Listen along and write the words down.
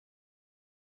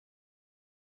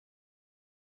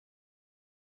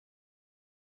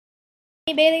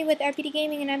Bailey with RPD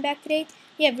Gaming, and I'm back today.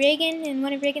 We have Reagan and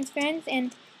one of Reagan's friends,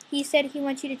 and he said he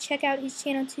wants you to check out his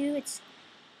channel too.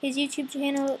 His YouTube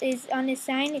channel is on this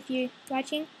sign if you're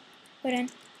watching. Hold on.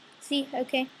 See?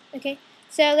 Okay.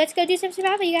 So let's go do some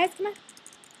survival, you guys. Come on.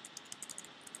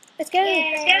 Let's go.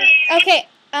 Yeah. Okay.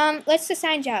 Let's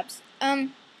assign jobs.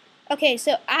 Okay.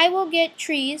 So I will get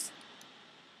trees.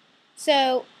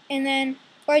 So and then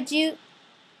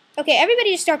okay,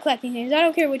 everybody just start collecting things. I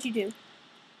don't care what you do.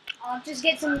 I'll just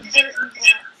get some dirt and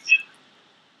blocks.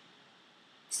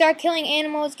 Start killing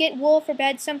animals. Get wool for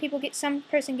bed. Some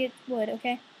person get wood.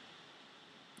 Okay.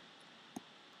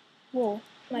 Wool.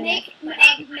 Make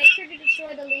sure to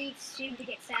destroy the leaves too to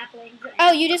get saplings.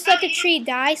 Oh, you just let the tree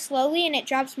die slowly and it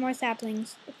drops more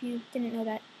saplings. If you didn't know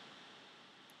that.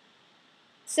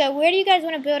 So where do you guys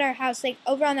want to build our house? Like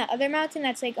over on that other mountain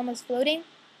that's like almost floating?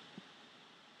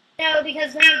 No,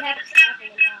 because then we have to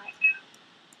sapling a lot.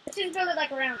 Let's just build it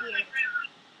like around here.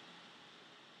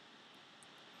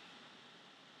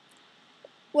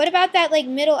 What about that like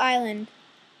middle island?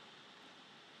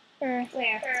 Or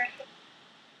where?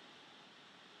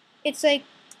 It's like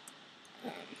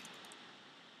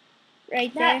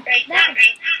right there. That.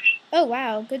 Oh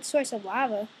wow, good source of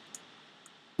lava.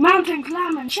 Mountain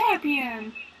climbing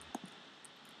champion.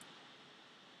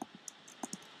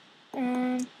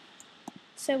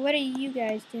 So what are you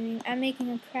guys doing? I'm making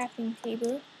a crafting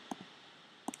table.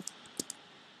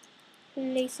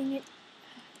 Placing it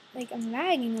like I'm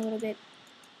lagging a little bit.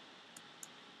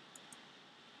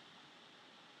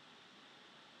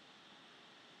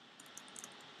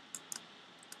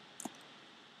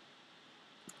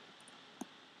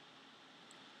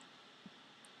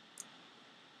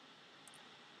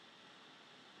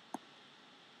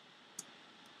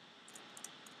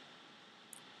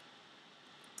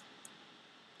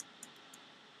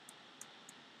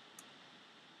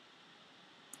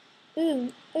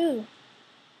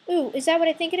 Ooh, is that what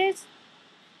I think it is?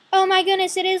 Oh my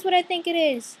goodness, it is what I think it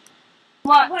is.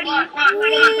 What?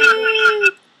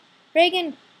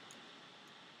 Reagan,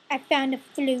 I found a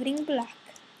floating block.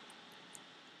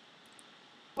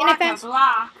 And I found a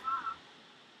block.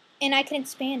 And I can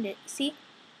expand it, see?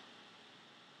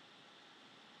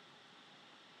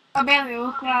 Oh, Bailey,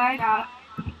 look what I got.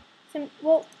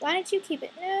 Well, why don't you keep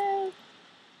it? No.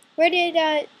 Where did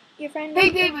your friend Hey,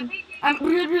 go? David. Why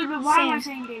am I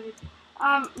saying David?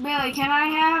 Bailey, can I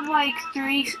have like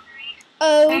 3?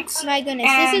 Oh sticks my goodness,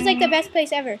 this is like the best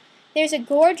place ever. There's a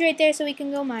gorge right there so we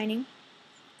can go mining.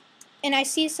 And I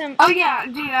see some... Oh yeah,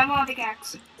 dude, I want a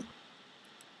pickaxe.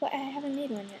 Well, I haven't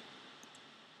made one yet.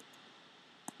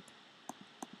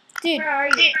 Dude, Where are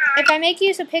you? if I make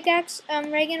you some pickaxe,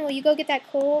 Reagan, will you go get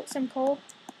that coal, some coal?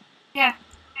 Yeah.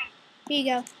 Here you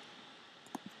go.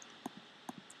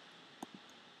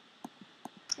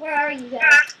 Where are you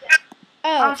guys?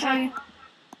 Oh, I'll show you.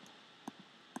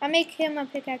 I'll make him a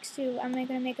pickaxe too. I'm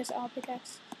gonna make us all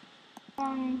pickaxe.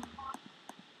 Sam,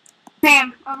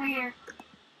 over here.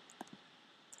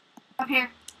 Up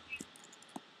here.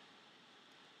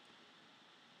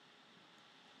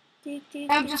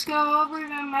 Now just go over the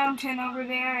mountain over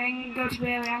there and go to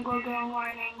Bailey. I'm gonna go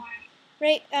mining.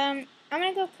 Right, I'm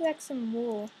gonna go collect some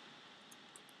wool.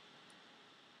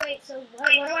 Wait, so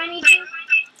what do I need to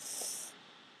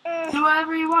do? Do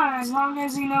whatever you want, as long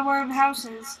as you know where the house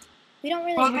is. We don't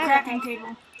really Or the have crafting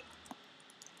table.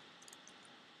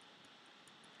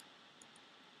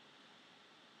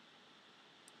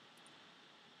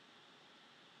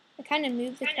 I kind of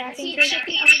moved the crafting See, table.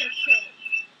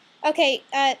 the Okay,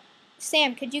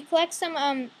 Sam, could you collect some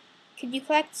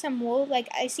wool? Like,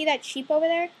 I see that sheep over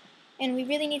there, and we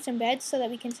really need some beds so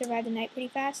that we can survive the night pretty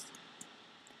fast.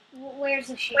 Where's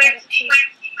the sheep?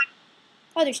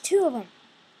 Oh, there's 2 of them.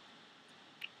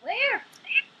 Where?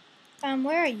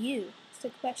 Where are you? That's the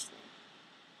question.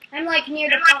 I'm like near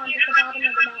the pond at the bottom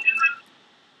of the mountain.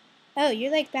 Oh,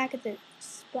 you're like back at the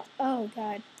spot. Oh,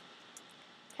 God.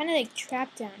 Kind of like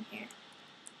trapped down here.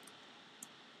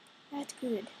 That's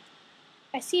good.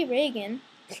 I see Reagan.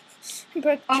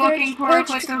 I'm looking for a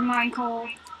place to mine coal.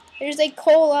 There's like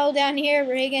coal all down here,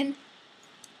 Reagan.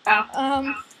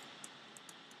 Oh.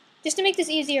 Just to make this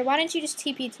easier, why don't you just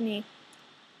TP to me,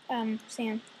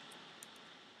 Sam?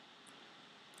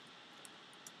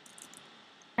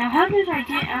 Now, how did I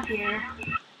get up here?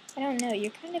 I don't know.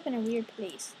 You're kind of in a weird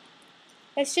place.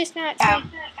 Let's just not. Ow.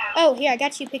 Oh, here I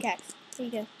got you a pickaxe. There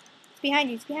you go. It's behind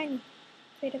you. It's behind you.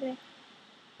 It's right over there.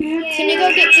 Can you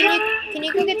go get? Can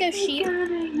you go get those sheep?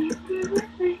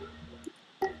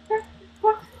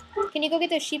 Can you go get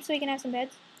those sheep so we can have some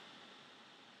beds?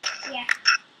 Yeah.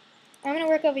 I'm gonna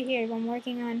work over here while I'm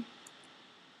working on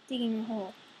digging a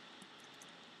hole.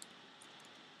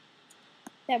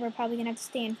 that we're probably gonna have to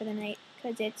stay in for the night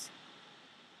because it's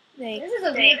like. This is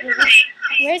a weird position.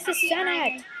 Where's the sun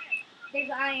at? There's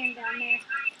iron down there.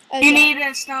 Oh, You yeah. need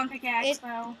a stone pickaxe,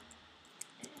 though.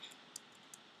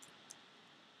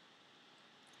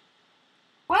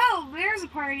 Well, there's a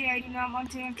party I do not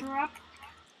want to interrupt.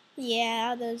 Yeah,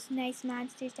 all those nice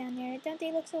monsters down there. Don't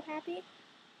they look so happy?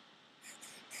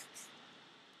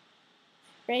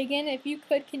 Reagan, if you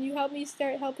could, can you help me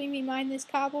start helping me mine this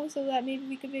cobble so that maybe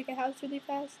we could make a house really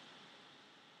fast?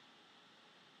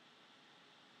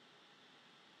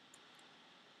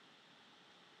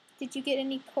 Did you get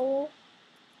any coal?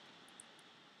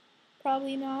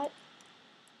 Probably not.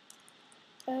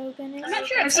 Oh goodness. I'm not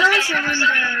sure. I saw some in the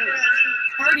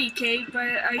party cave, but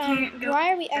I can't go.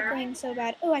 Why are we there. echoing so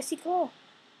bad? Oh, I see coal.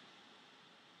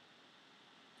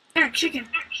 There, chicken.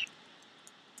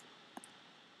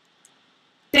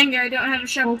 Dang it, I don't have a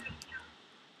shovel.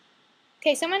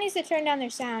 Okay, someone needs to turn down their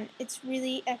sound. It's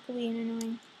really echoey and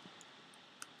annoying.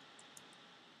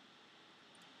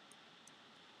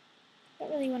 I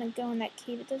don't really want to go in that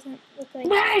cave. It doesn't look like...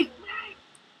 Hey!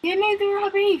 Give me the raw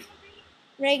beef.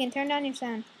 Reagan, turn down your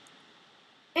sound.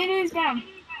 It is down.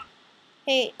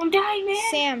 Hey, I'm dying,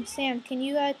 man. Sam, can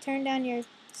you turn down your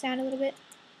sound a little bit?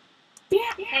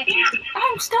 Yeah,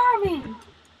 I'm starving.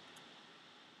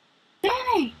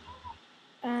 Dang.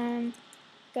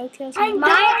 Go kill someone.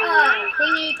 My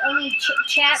thingy only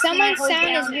chat. Someone's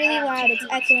sound is really loud. It's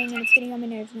echoing and it's getting on my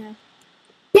nerves now.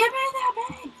 Give me that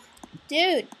beef.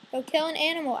 Dude, go kill an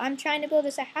animal. I'm trying to build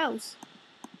us a house.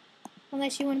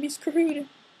 Unless you want to be screwed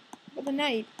for the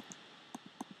night.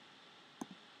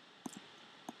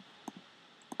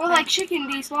 Well, like chicken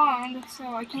despawned,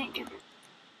 so I can't get it.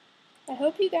 I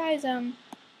hope you guys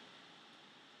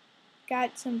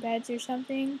got some beds or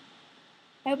something.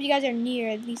 I hope you guys are near,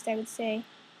 at least I would say.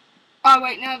 Oh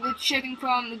wait, no, the chicken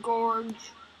from the gorge.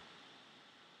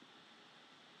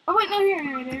 Oh wait, no,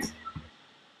 here it is.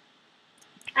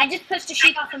 I just pushed a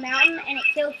sheep off a mountain and it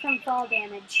killed from fall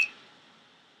damage.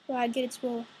 Well, I'd get its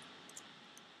wool.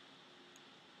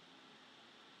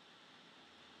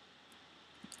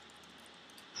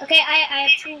 Okay, I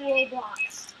have 2 wool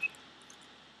blocks.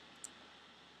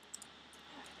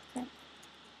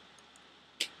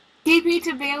 TP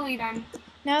to Bailey then.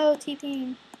 No,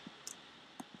 TPing.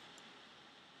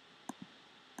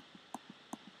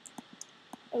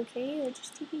 Okay, or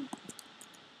just TP.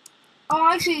 Oh,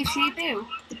 I see, she do.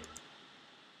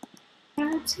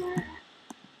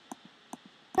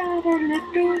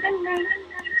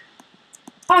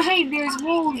 Oh, hey, there's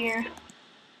wool here.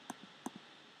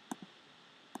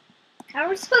 How are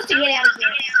we supposed to get out of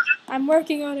here? I'm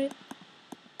working on it.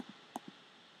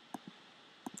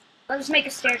 I'll just make a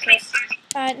staircase.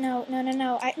 No.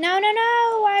 No. I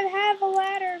have a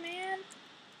ladder, man.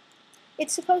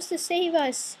 It's supposed to save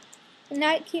us. And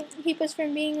not keep us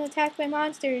from being attacked by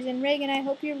monsters. And Reagan, I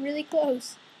hope you're really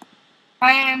close.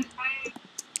 I am.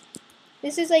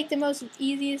 This is like the most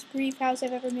easiest grief house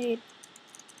I've ever made.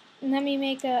 And let me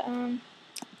make a,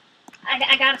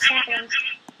 I got a sapling.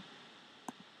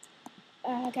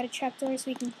 I got a trapdoor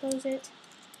so we can close it.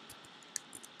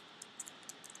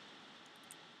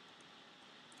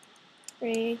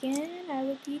 Reagan, I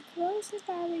would be close if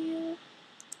I were you.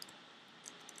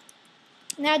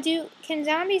 Now, can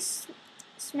zombies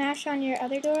smash on your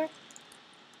other door?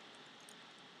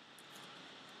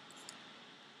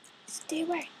 Stay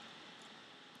away.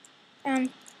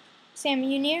 Sam,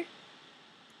 you near?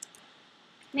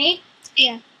 Me?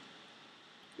 Yeah.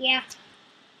 Yeah.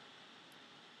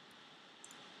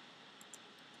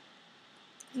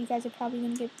 You guys are probably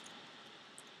gonna get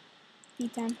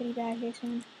beat down pretty bad here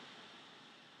soon.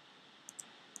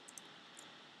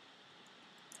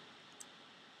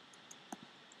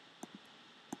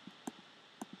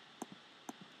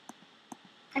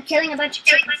 I'm killing a bunch of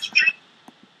chickens.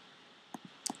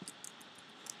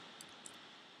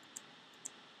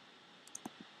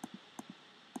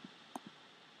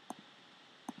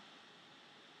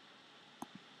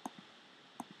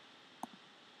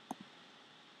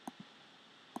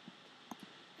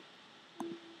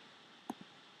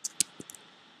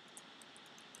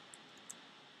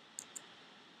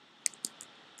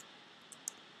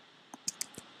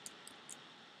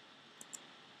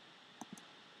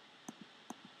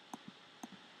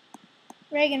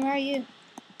 Reagan, where are you?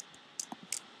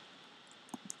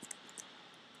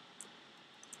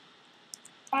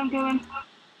 I'm going.